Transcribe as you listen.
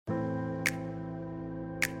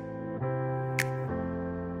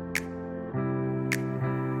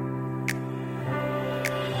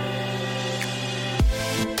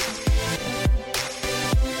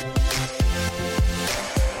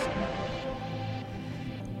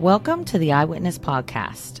Welcome to the Eyewitness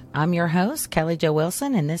Podcast. I'm your host, Kelly Jo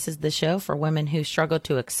Wilson, and this is the show for women who struggle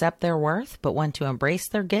to accept their worth, but want to embrace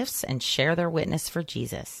their gifts and share their witness for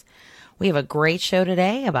Jesus. We have a great show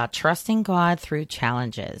today about trusting God through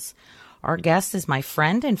challenges. Our guest is my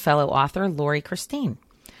friend and fellow author, Laurie Christine.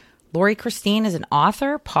 Laurie Christine is an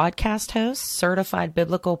author, podcast host, certified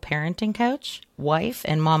biblical parenting coach, wife,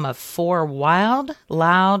 and mom of 4 wild,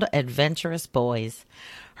 loud, adventurous boys.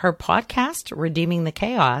 Her podcast, Redeeming the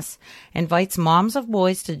Chaos, invites moms of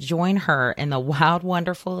boys to join her in the wild,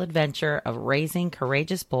 wonderful adventure of raising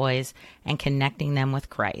courageous boys and connecting them with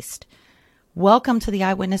Christ. Welcome to the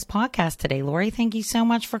Eyewitness Podcast today, Laurie. Thank you so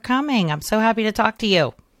much for coming. I'm so happy to talk to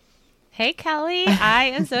you. Hey, Kelly. I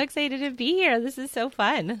am so excited to be here. This is so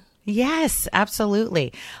fun. Yes,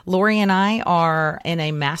 absolutely. Laurie and I are in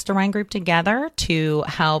a mastermind group together to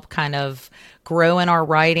help kind of grow in our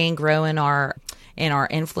writing, grow in our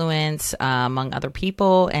influence among other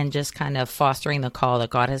people, and just kind of fostering the call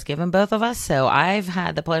that God has given both of us. So I've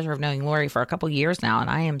had the pleasure of knowing Laurie for a couple years now, and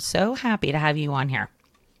I am so happy to have you on here.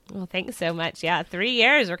 Well, thanks so much. Yeah, 3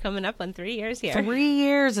 years. We're coming up on 3 years here. 3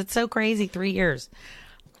 years. It's so crazy. 3 years.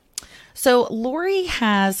 So Laurie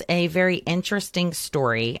has a very interesting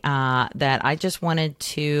story that I just wanted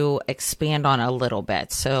to expand on a little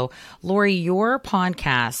bit. So Laurie, your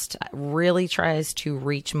podcast really tries to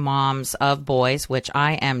reach moms of boys, which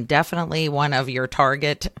I am definitely one of your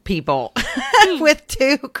target people with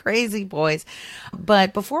 2 crazy boys.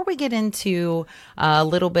 But before we get into a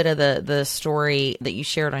little bit of the story that you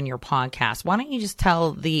shared on your podcast, why don't you just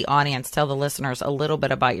tell the audience, tell the listeners a little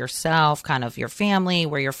bit about yourself, kind of your family,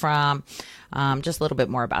 where you're from, just a little bit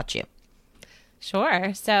more about you.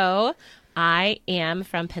 Sure. So I am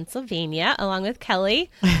from Pennsylvania, along with Kelly,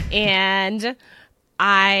 and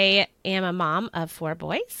I am a mom of 4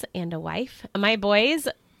 boys and a wife. My boys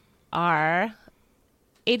are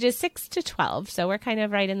ages 6 to 12, so we're kind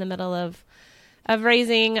of right in the middle of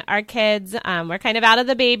raising our kids. We're kind of out of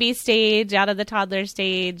the baby stage, out of the toddler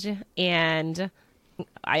stage, and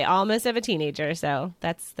I almost have a teenager, so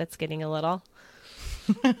that's getting a little...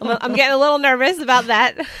 I'm getting a little nervous about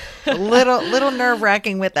that. little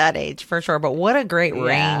nerve-wracking with that age, for sure. But what a great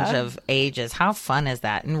range of ages. How fun is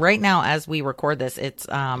that? And right now, as we record this, it's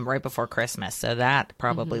right before Christmas. So that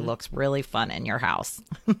probably looks really fun in your house.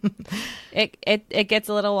 It gets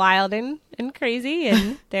a little wild and crazy,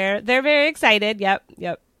 and they're very excited.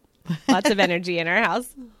 Yep. Lots of energy in our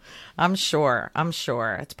house. I'm sure.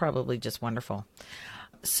 It's probably just wonderful.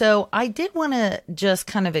 So I did want to just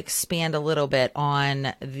kind of expand a little bit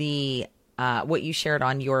on the what you shared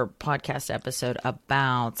on your podcast episode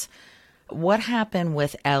about what happened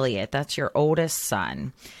with Elliot. That's your oldest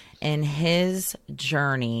son, and his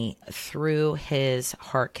journey through his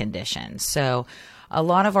heart condition. So a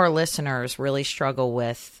lot of our listeners really struggle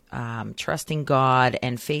with trusting God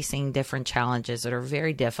and facing different challenges that are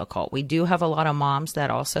very difficult. We do have a lot of moms that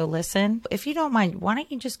also listen. If you don't mind, why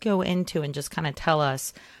don't you just go into and just kind of tell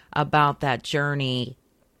us about that journey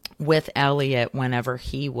with Elliot whenever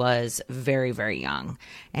he was very, very young,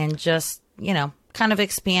 and just, kind of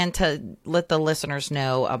expand to let the listeners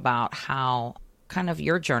know about how kind of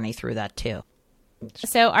your journey through that too.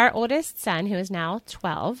 So our oldest son, who is now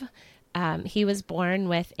 12, he was born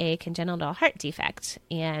with a congenital heart defect,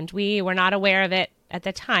 and we were not aware of it at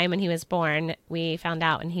the time when he was born. We found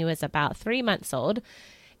out when he was about 3 months old,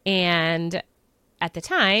 and at the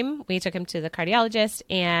time, we took him to the cardiologist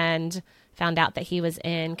and found out that he was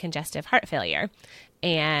in congestive heart failure.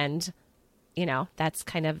 And, that's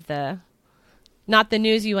kind of not the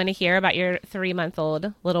news you want to hear about your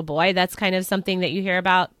 3-month-old little boy. That's kind of something that you hear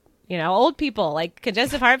about, old people, like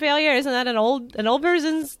congestive heart failure. Isn't that an old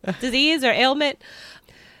person's disease or ailment?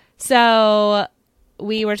 So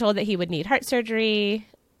we were told that he would need heart surgery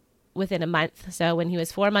within a month. So when he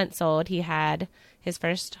was 4 months old, he had his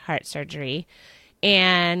first heart surgery.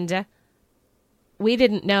 And we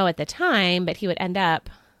didn't know at the time, but he would end up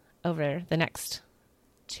over the next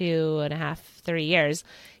 2.5, 3 years,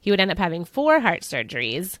 he would end up having 4 heart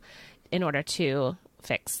surgeries in order to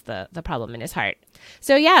fix the problem in his heart.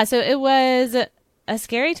 So it was a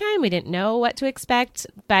scary time. We didn't know what to expect,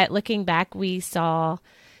 but looking back, we saw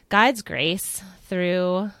God's grace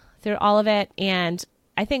through all of it. And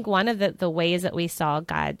I think one of the ways that we saw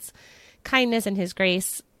God's kindness and his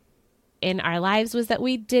grace in our lives was that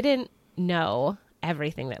we didn't know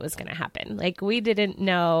everything that was going to happen. Like, we didn't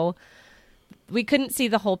know, we couldn't see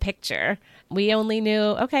the whole picture. We only knew,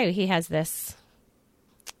 okay, he has this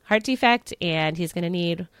heart defect and he's going to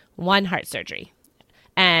need 1 heart surgery.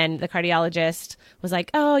 And the cardiologist was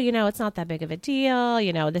like, oh, it's not that big of a deal.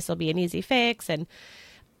 This will be an easy fix. And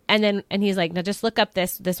And he's like, no, just look up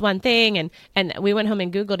this one thing. And we went home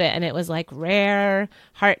and Googled it, and it was like rare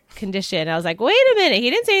heart condition. I was like, wait a minute. He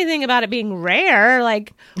didn't say anything about it being rare.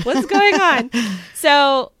 Like, what's going on?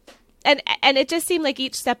 So, and it just seemed like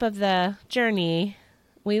each step of the journey,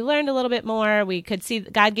 we learned a little bit more. We could see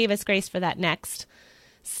God gave us grace for that next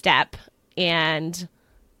step. And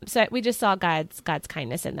so we just saw God's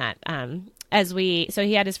kindness in that. So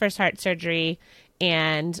he had his first heart surgery,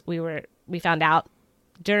 and we found out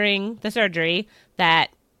during the surgery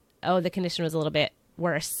that, the condition was a little bit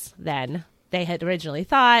worse than they had originally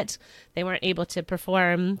thought. They weren't able to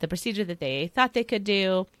perform the procedure that they thought they could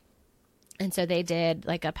do. And so they did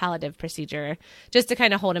like a palliative procedure just to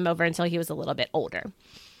kind of hold him over until he was a little bit older.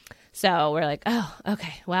 So we're like, oh,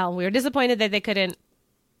 okay. Well, we were disappointed that they couldn't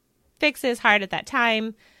fix his heart at that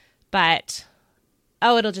time, but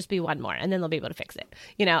it'll just be one more and then they'll be able to fix it,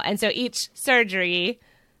 And so each surgery,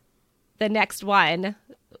 the next one,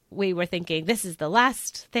 we were thinking, this is the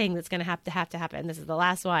last thing that's going to have to happen. This is the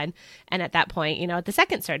last one. And at that point, at the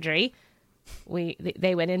second surgery,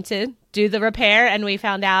 they went in to do the repair, and we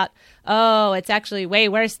found out, it's actually way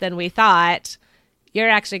worse than we thought. You're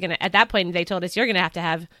actually going to, at that point, they told us you're going to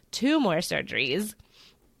have 2 more surgeries.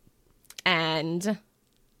 And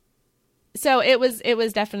so it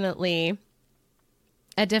was definitely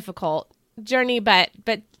a difficult journey, but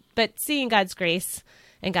seeing God's grace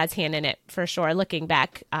and God's hand in it for sure. Looking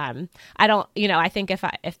back, I think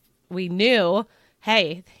if we knew,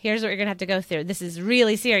 hey, here's what you're going to have to go through. This is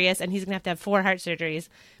really serious, and he's going to have 4 heart surgeries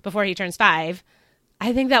before he turns 5.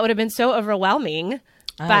 I think that would have been so overwhelming.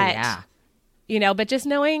 But just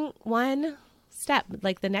knowing one step,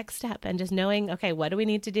 like the next step, and just knowing, okay, what do we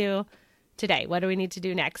need to do today? What do we need to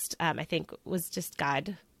do next? I think was just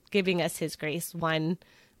God giving us his grace one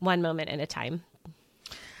moment at a time.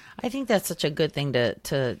 I think that's such a good thing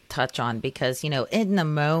to touch on because, in the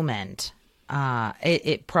moment,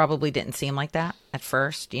 it probably didn't seem like that at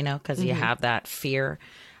first, because you have that fear.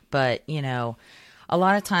 But, a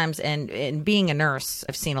lot of times, and being a nurse,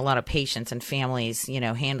 I've seen a lot of patients and families,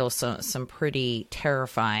 handle some pretty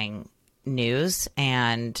terrifying news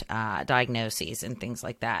and diagnoses and things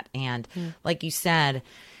like that. And like you said,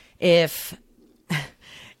 if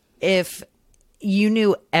you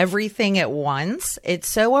knew everything at once, it's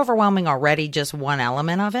so overwhelming already, just one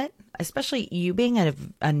element of it, especially you being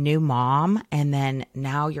a new mom. And then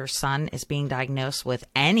now your son is being diagnosed with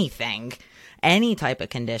anything, any type of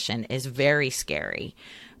condition is very scary.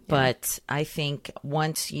 Yeah. But I think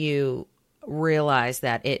once you realize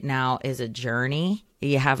that it now is a journey,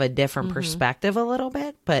 you have a different perspective a little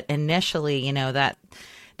bit. But initially, that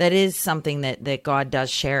is something that God does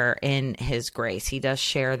share in his grace. He does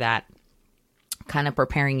share that, kind of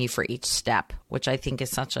preparing you for each step, which I think is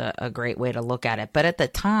such a great way to look at it. But at the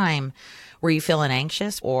time, were you feeling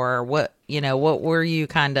anxious, or what were you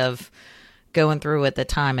kind of going through at the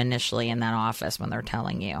time initially in that office when they're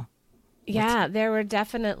telling you? Yeah, there were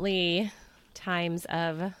definitely times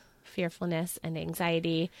of fearfulness and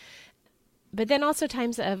anxiety, but then also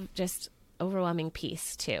times of just overwhelming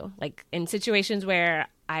peace too. Like in situations where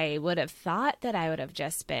I would have thought that I would have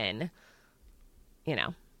just been,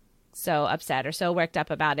 so upset or so worked up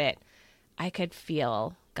about it, I could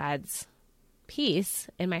feel God's peace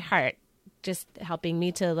in my heart, just helping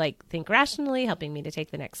me to think rationally, helping me to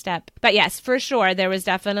take the next step. But yes, for sure, there was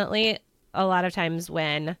definitely a lot of times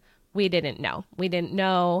when we didn't know. We didn't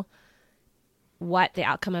know what the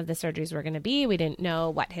outcome of the surgeries were going to be. We didn't know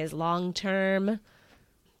what his long-term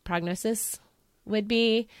prognosis would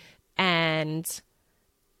be. And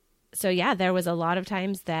so, yeah, there was a lot of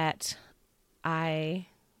times that I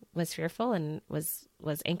was fearful and was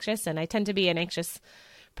anxious, and I tend to be an anxious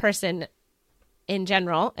person in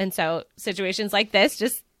general, and so situations like this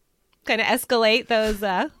just kind of escalate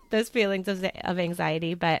those feelings of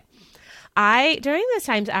anxiety. But during those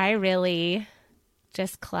times, I really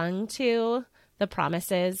just clung to the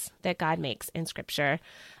promises that God makes in Scripture.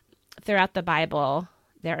 Throughout the Bible,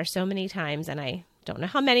 there are so many times, and I don't know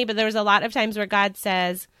how many, but there was a lot of times where God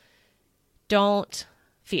says, "Don't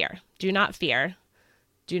fear, do not fear.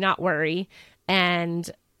 Do not worry." And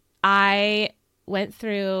I went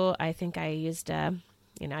through, I think I used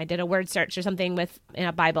I did a word search or something in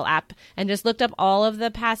a Bible app and just looked up all of the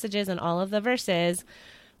passages and all of the verses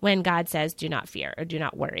when God says, do not fear or do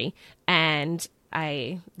not worry. And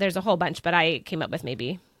there's a whole bunch, but I came up with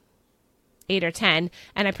maybe 8 or 10,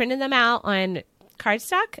 and I printed them out on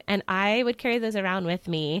cardstock, and I would carry those around with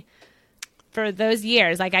me for those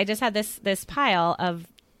years. Like I just had this pile of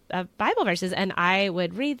Bible verses, and I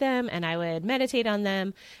would read them and I would meditate on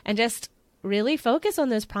them and just really focus on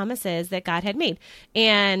those promises that God had made.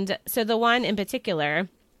 And so the one in particular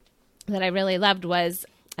that I really loved was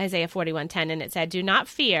Isaiah 41:10, and it said, "Do not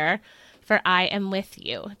fear, for I am with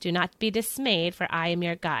you. Do not be dismayed, for I am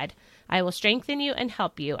your God. I will strengthen you and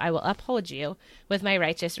help you. I will uphold you with my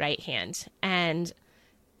righteous right hand." And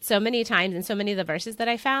so many times in so many of the verses that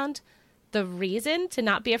I found, the reason to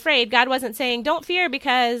not be afraid, God wasn't saying, don't fear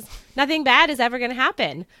because nothing bad is ever going to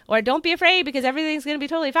happen, or don't be afraid because everything's going to be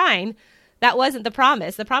totally fine. That wasn't the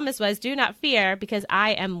promise. The promise was, do not fear because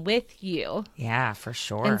I am with you. Yeah, for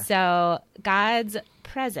sure. And so God's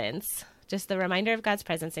presence, just the reminder of God's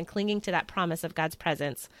presence and clinging to that promise of God's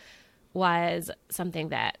presence, was something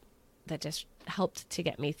that just helped to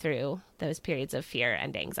get me through those periods of fear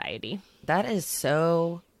and anxiety. That is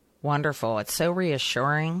so wonderful. It's so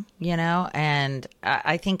reassuring, and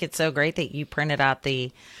I think it's so great that you printed out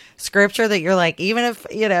the scripture that you're like, even if,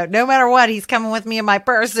 no matter what, he's coming with me in my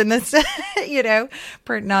purse and this,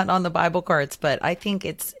 printing out on the Bible cards. But I think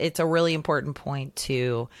it's a really important point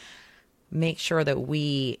to make sure that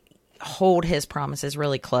we hold his promises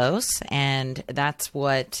really close. And that's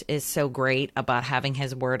what is so great about having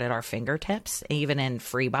his word at our fingertips, even in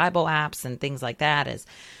free Bible apps and things like that, is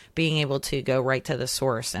being able to go right to the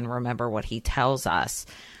source and remember what he tells us.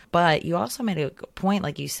 But you also made a point,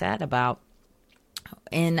 like you said, about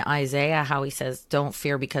in Isaiah, how he says, don't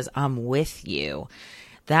fear because I'm with you.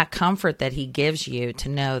 That comfort that he gives you to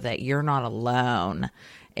know that you're not alone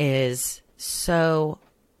is so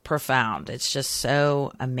profound. It's just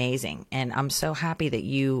so amazing. And I'm so happy that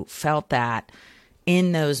you felt that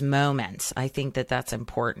in those moments. I think that that's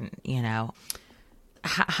important,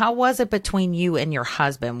 How was it between you and your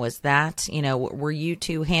husband? Was that, were you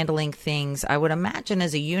two handling things, I would imagine,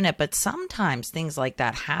 as a unit, but sometimes things like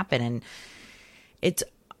that happen and it's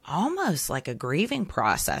almost like a grieving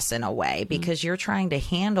process in a way, because you're trying to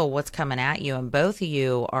handle what's coming at you and both of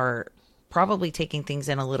you are probably taking things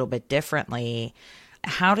in a little bit differently.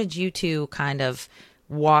 How did you two kind of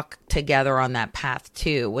walk together on that path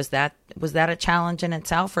too? Was that a challenge in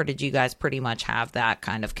itself, or did you guys pretty much have that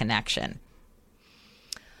kind of connection?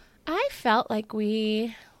 I felt like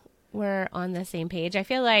we were on the same page. I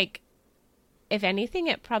feel like, if anything,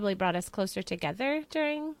 it probably brought us closer together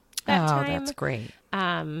during that time. Oh, that's great.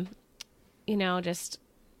 Just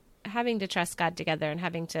having to trust God together and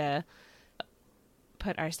having to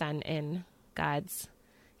put our son in God's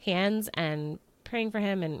hands and praying for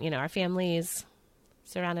him, and, our families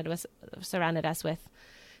surrounded us with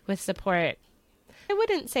support. I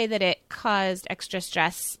wouldn't say that it caused extra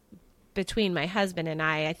stress between my husband and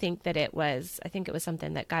I. I think it was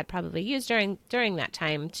something that God probably used during that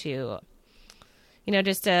time to,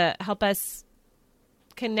 just to help us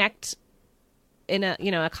connect in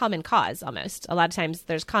a common cause almost. A lot of times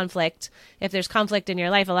there's conflict. If there's conflict in your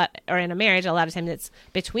life or in a marriage, a lot of times it's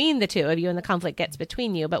between the two of you and the conflict gets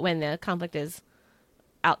between you. But when the conflict is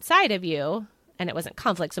outside of you, and it wasn't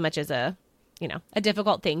conflict so much as a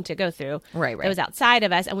difficult thing to go through. Right. It was outside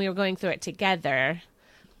of us and we were going through it together.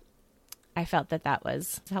 I felt that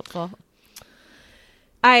was helpful.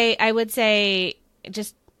 I would say,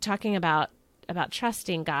 just talking about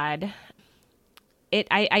trusting God,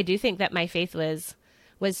 I do think that my faith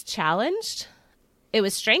was challenged. It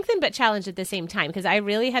was strengthened but challenged at the same time, because I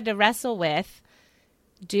really had to wrestle with,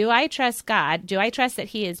 do I trust God? Do I trust that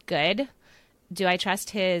he is good? Do I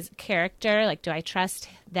trust his character? Like, do I trust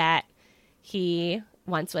that he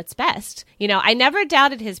wants what's best? I never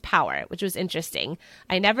doubted his power, which was interesting.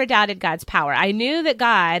 I never doubted God's power. I knew that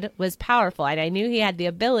God was powerful, and I knew he had the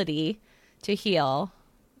ability to heal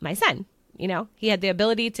my son. He had the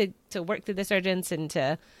ability to work through the surgeons and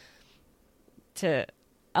to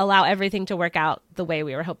allow everything to work out the way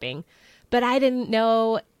we were hoping. But I didn't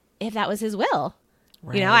know if that was his will.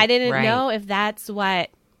 Right, I didn't know if that's what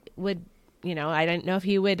would, I didn't know if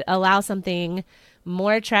he would allow something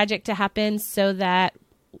more tragic to happen so that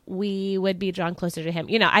we would be drawn closer to him.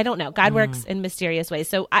 I don't know. God works in mysterious ways.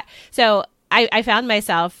 So I found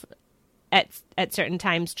myself at certain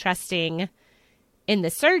times trusting in the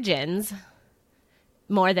surgeons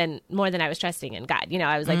more than I was trusting in God.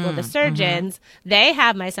 I was like, well, the surgeons, they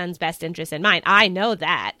have my son's best interest in mind. I know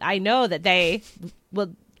that. I know that they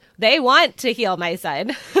want to heal my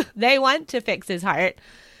son. They want to fix his heart.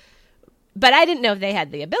 But I didn't know if they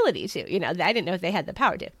had the ability to, I didn't know if they had the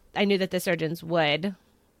power to. I knew that the surgeons would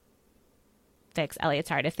fix Elliot's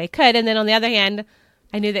heart if they could. And then on the other hand,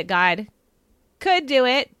 I knew that God could do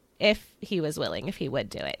it if he was willing, if he would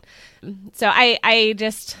do it. So I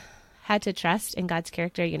just had to trust in God's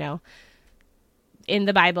character, in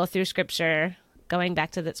the Bible, through scripture, going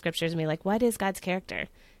back to the scriptures and be like, what is God's character?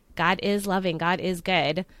 God is loving. God is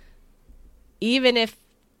good. Even if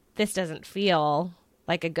this doesn't feel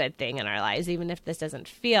like a good thing in our lives, even if this doesn't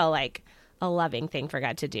feel like a loving thing for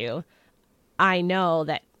God to do. I know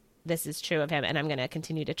that this is true of him, and I'm going to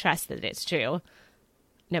continue to trust that it's true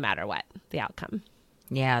no matter what the outcome.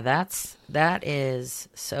 Yeah, that is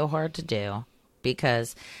so hard to do,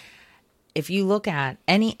 because if you look at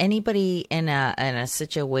anybody in a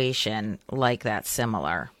situation like that,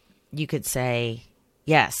 similar, you could say,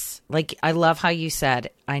 yes, like I love how you said,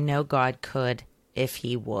 I know God could if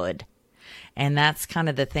he would. And that's kind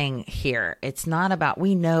of the thing here. It's not about,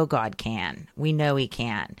 we know God can. We know he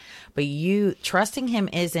can. But you trusting him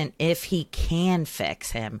isn't if he can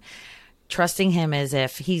fix him. Trusting him as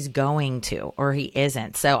if he's going to, or he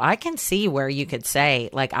isn't. So I can see where you could say,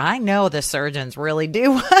 like, I know the surgeons really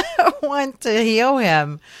do want to heal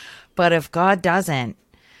him. But if God doesn't,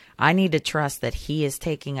 I need to trust that he is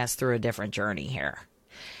taking us through a different journey here.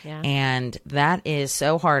 Yeah. And that is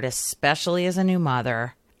so hard, especially as a new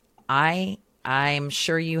mother. I'm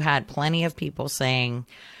sure you had plenty of people saying,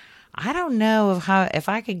 I don't know if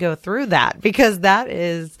I could go through that, because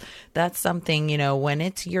that's something, when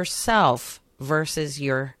it's yourself versus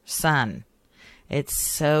your son, it's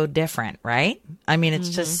so different, right? I mean, it's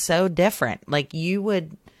just so different. Like, you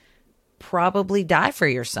would probably die for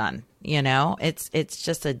your son, it's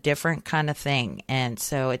just a different kind of thing. And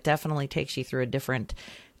so it definitely takes you through a different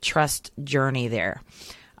trust journey there.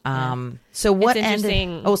 So what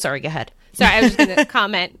ended? Oh, sorry, go ahead. Sorry, I was just going to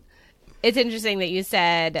comment. It's interesting that you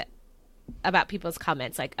said about people's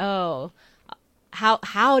comments, like, oh,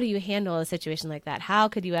 how do you handle a situation like that? How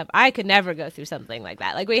could you have? I could never go through something like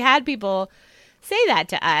that. Like, we had people say that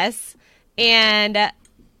to us, and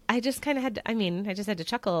I just kind of had to, I just had to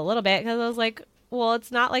chuckle a little bit, because I was like, well,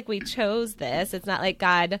 it's not like we chose this. It's not like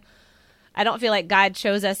God. I don't feel like God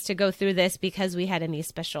chose us to go through this because we had any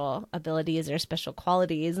special abilities or special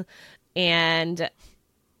qualities. And,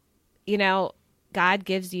 God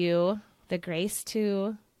gives you the grace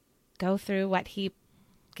to go through what he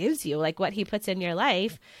gives you, like what he puts in your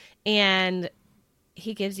life. And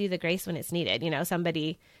he gives you the grace when it's needed.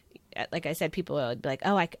 Somebody, like I said, people would be like,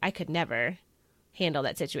 oh, I could never handle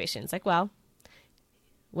that situation. It's like, well,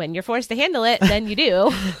 when you're forced to handle it, then you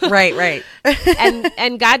do. Right.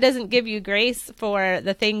 and God doesn't give you grace for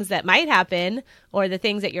the things that might happen or the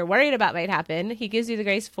things that you're worried about might happen. He gives you the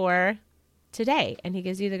grace for today, and he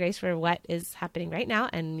gives you the grace for what is happening right now,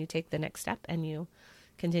 and you take the next step and you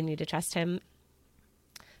continue to trust him.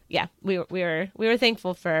 Yeah, we were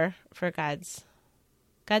thankful for God's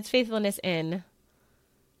faithfulness in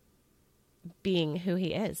being who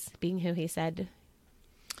he is, being who he said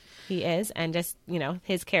he is, and just,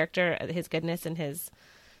 his character, his goodness, and his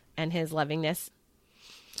lovingness.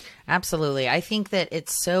 Absolutely. I think that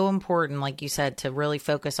it's so important, like you said, to really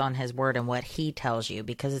focus on his word and what he tells you,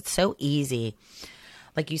 because it's so easy.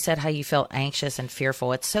 Like you said, how you felt anxious and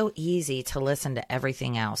fearful. It's so easy to listen to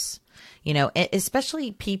everything else,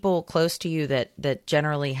 especially people close to you that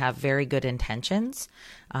generally have very good intentions,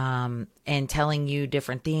 and telling you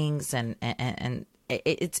different things. And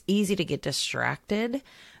it's easy to get distracted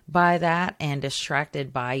by that, and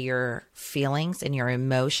distracted by your feelings and your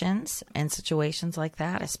emotions in situations like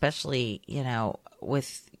that, especially,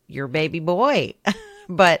 with your baby boy.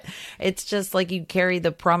 But it's just like, you carry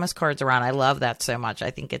the promise cards around. I love that so much.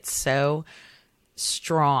 I think it's so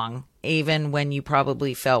strong, even when you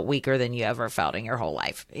probably felt weaker than you ever felt in your whole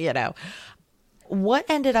life. What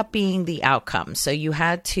ended up being the outcome? So you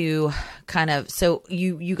had to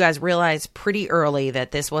you guys realized pretty early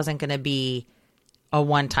that this wasn't going to be a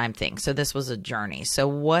one-time thing. So this was a journey. So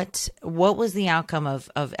what was the outcome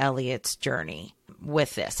of Elliot's journey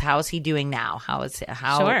with this? How is he doing now? How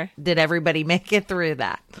Sure. Did everybody make it through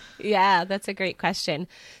that? Yeah, that's a great question.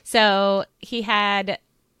 So he had,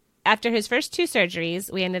 after his first 2 surgeries,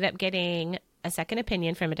 we ended up getting a second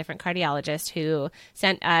opinion from a different cardiologist who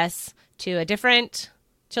sent us to a different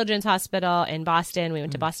children's hospital in Boston. We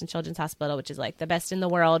went to Boston Children's Hospital, which is like the best in the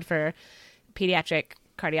world for pediatric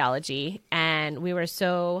cardiology. And we were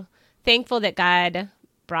so thankful that God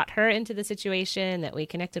brought her into the situation, that we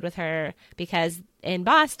connected with her, because in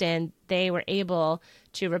Boston, they were able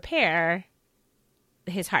to repair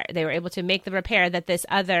his heart. They were able to make the repair that this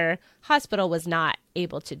other hospital was not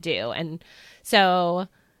able to do. And so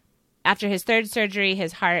after his 3rd surgery,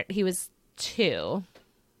 his heart, he was 2.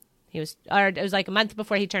 It was like a month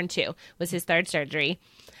before he turned 2 was his 3rd surgery.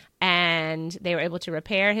 And they were able to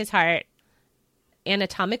repair his heart.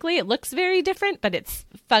 Anatomically, it looks very different, but it's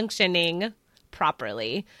functioning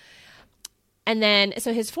properly. And then,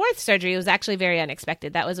 so his 4th surgery was actually very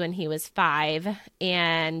unexpected. That was when he was 5,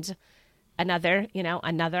 and another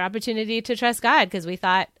opportunity to trust God, because we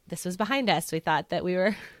thought this was behind us. We thought that we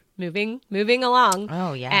were moving along.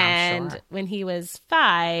 Oh, yeah, And sure. when he was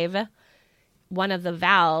 5, one of the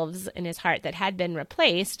valves in his heart that had been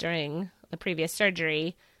replaced during the previous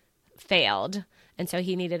surgery failed. And so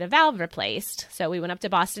he needed a valve replaced. So we went up to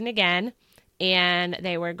Boston again, and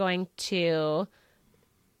they were going to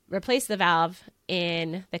replace the valve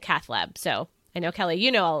in the cath lab. So I know, Kelly,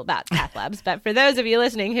 you know all about cath labs, but for those of you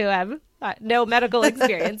listening who have no medical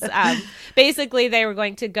experience, basically they were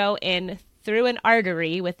going to go in through an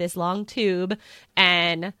artery with this long tube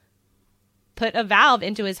and put a valve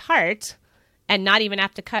into his heart and not even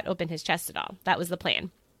have to cut open his chest at all. That was the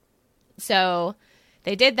plan. So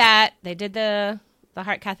they did that. They did the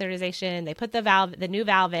heart catheterization. They put the new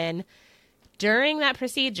valve in. During that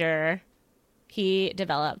procedure, he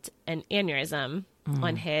developed an aneurysm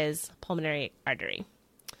on his pulmonary artery.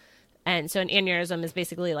 And so an aneurysm is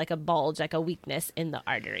basically like a bulge, like a weakness in the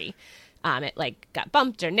artery. It like got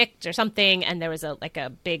bumped or nicked or something, and there was a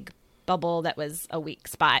big bubble that was a weak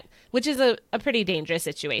spot, which is a pretty dangerous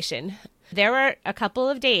situation. There were a couple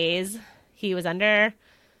of days he was under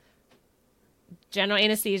general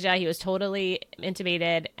anesthesia. He was totally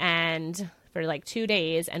intubated, and for like 2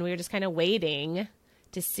 days, and we were just kind of waiting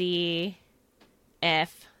to see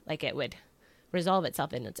if like it would resolve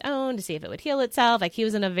itself in its own, to see if it would heal itself. Like he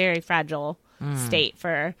was in a very fragile state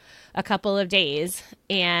for a couple of days.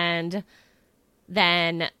 And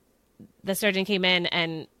then the surgeon came in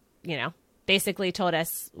and, basically told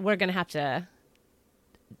us we're going to have to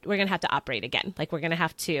operate again. Like we're going to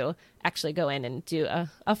have to actually go in and do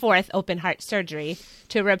a fourth open heart surgery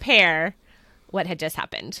to repair what had just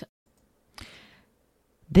happened.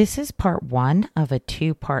 This is part 1 of a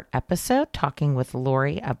 2-part episode talking with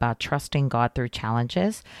Laurie about trusting God through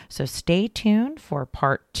challenges. So stay tuned for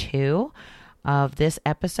part 2 of this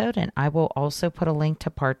episode, and I will also put a link to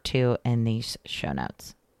part 2 in these show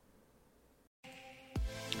notes.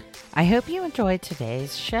 I hope you enjoyed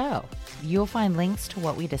today's show. You'll find links to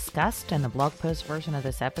what we discussed in the blog post version of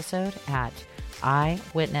this episode at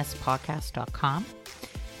eyewitnesspodcast.com.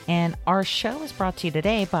 And our show is brought to you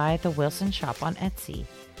today by the Wilson Shop on Etsy.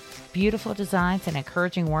 Beautiful designs and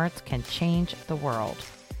encouraging words can change the world.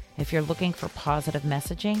 If you're looking for positive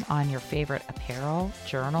messaging on your favorite apparel,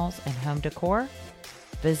 journals, and home decor,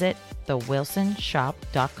 visit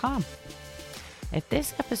thewilsonshop.com. If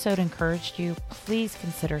this episode encouraged you, please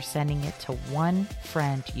consider sending it to one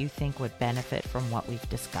friend you think would benefit from what we've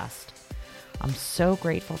discussed. I'm so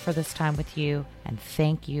grateful for this time with you, and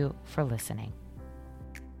thank you for listening.